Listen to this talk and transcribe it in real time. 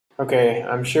Okay,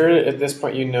 I'm sure at this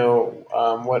point you know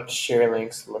what share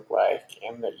links look like,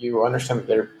 and that you understand that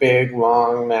they're big,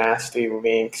 long, nasty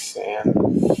links. And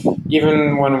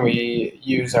even when we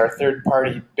use our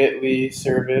third-party Bitly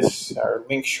service, our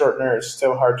link shortener is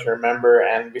still hard to remember,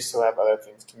 and we still have other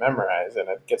things to memorize, and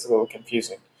it gets a little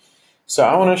confusing. So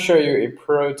I want to show you a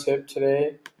pro tip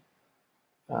today.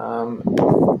 Um,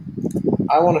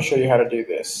 I want to show you how to do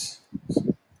this.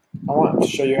 I want to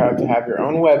show you how to have your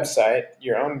own website,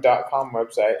 your own .com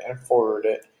website, and forward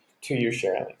it to your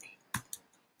share link.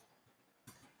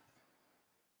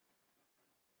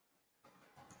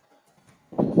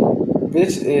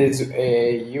 This is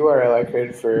a URL I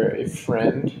created for a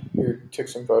friend who took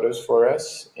some photos for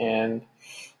us, and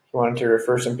he wanted to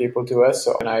refer some people to us,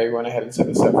 and I went ahead and set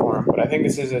this up for him. But I think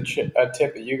this is a tip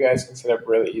that you guys can set up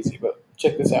really easy. But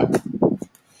check this out.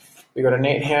 We go to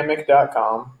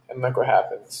natehammock.com, and look what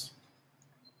happens.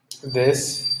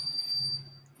 This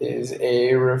is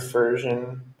a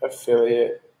reversion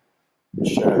affiliate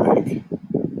share link.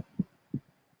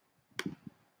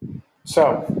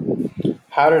 So,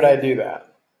 how did I do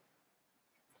that?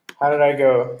 How did I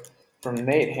go from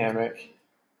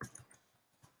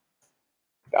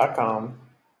natehammock.com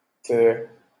to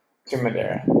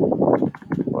Madera?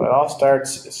 Well, it all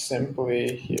starts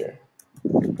simply here.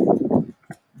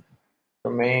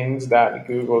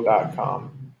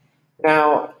 Domains.google.com.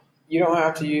 Now, you don't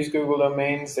have to use Google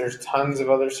Domains. There's tons of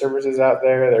other services out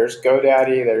there. There's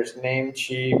GoDaddy. There's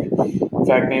Namecheap. In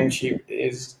fact, Namecheap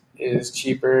is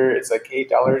cheaper. It's like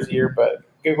 $8 a year. But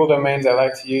Google Domains I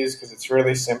like to use because it's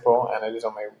really simple, and it is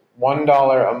only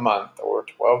 $1 a month or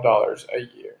 $12 a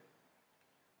year.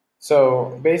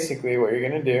 So basically, what you're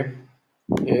going to do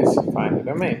is find a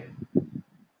domain.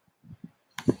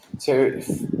 So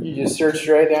you just search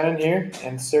right down in here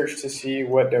and search to see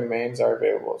what domains are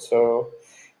available. So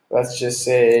let's just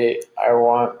say I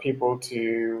want people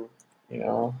to,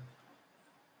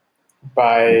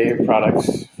 buy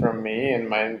products from me,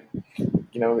 and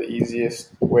the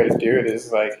easiest way to do it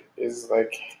is like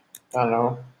I don't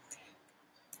know,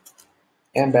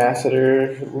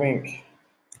 ambassador link.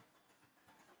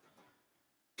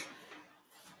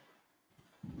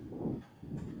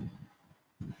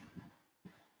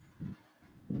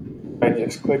 I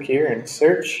just click here and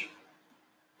search.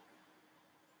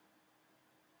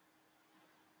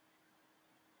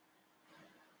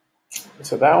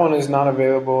 So that one is not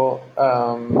available,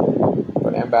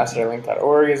 but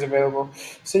ambassadorlink.org is available.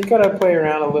 So you gotta play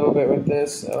around a little bit with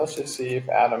this. Let's just see if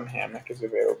Adam Hammock is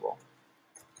available.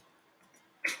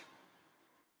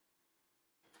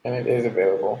 And it is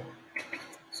available.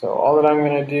 So all that I'm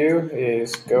gonna do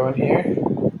is go in here,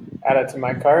 add it to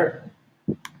my cart,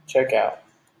 check out.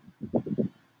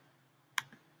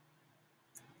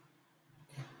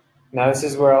 Now this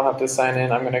is where I'll have to sign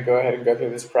in. I'm gonna go ahead and go through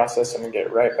this process and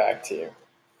get right back to you.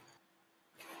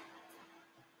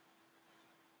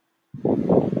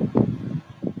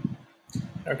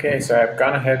 Okay, so I've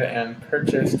gone ahead and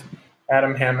purchased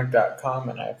adamhammock.com,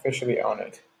 and I officially own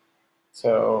it.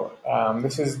 So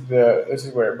this is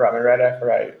where it brought me right after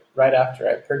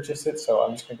I purchased it. So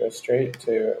I'm just gonna go straight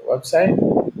to a website,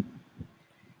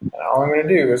 and all I'm gonna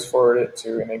do is forward it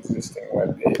to an existing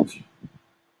web page.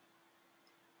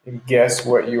 And guess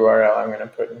what URL I'm gonna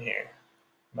put in here?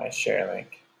 My share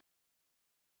link.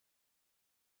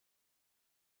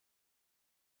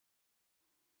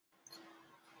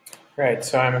 Right,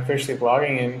 so I'm officially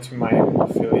logging into my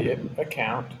affiliate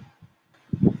account.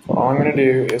 So all I'm going to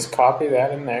do is copy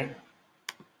that in there,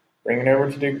 bring it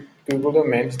over to the Google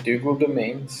Domains,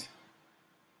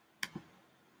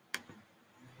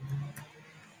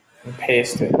 and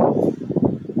paste it,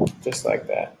 just like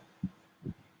that.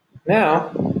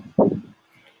 Now,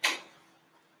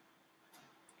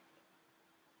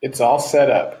 it's all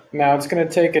set up. Now it's going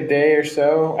to take a day or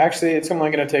so. Actually, it's only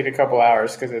going to take a couple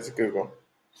hours because it's Google.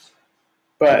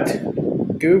 But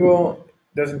Google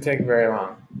doesn't take very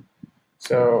long.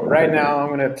 So right now I'm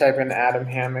going to type in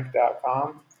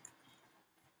adamhammock.com.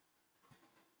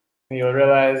 You'll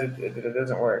realize it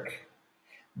doesn't work.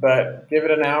 But give it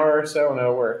an hour or so and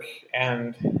it'll work.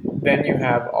 And then you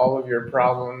have all of your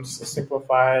problems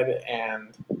simplified,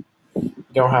 and you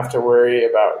don't have to worry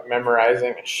about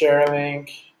memorizing a share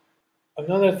link.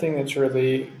 Another thing that's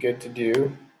really good to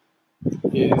do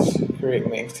is create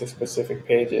links to specific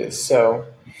pages. So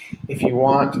if you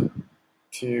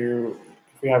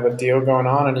have a deal going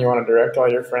on and you want to direct all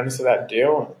your friends to that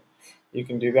deal, you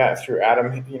can do that through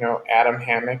Adam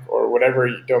Hammock or whatever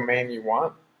domain you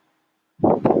want,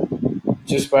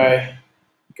 just by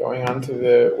going onto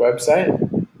the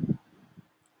website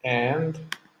and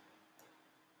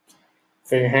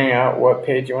figuring out what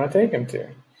page you want to take them to.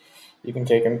 You can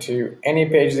take them to any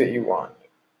page that you want.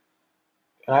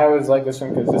 And I always like this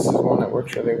one because this is one that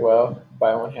works really well.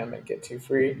 Buy one hammock, get two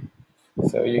free.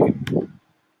 So you can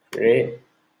create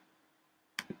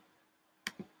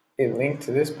a link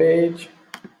to this page.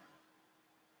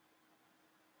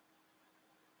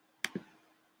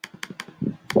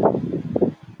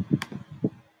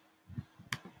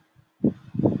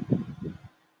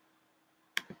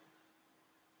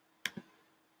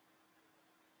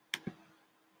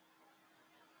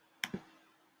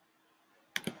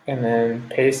 And then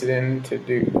paste it into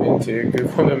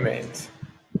Google Domains.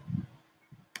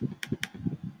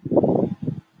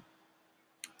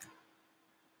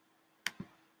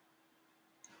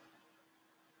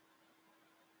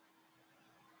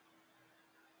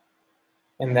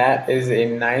 And that is a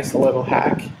nice little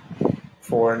hack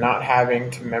for not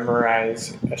having to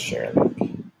memorize a share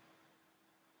link.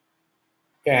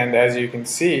 And as you can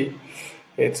see,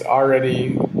 it's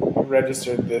already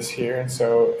registered this here, and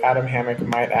so Atom Hammock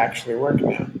might actually work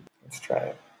now. Let's try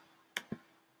it.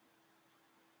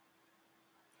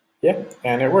 Yeah,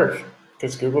 and it worked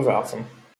because Google's awesome.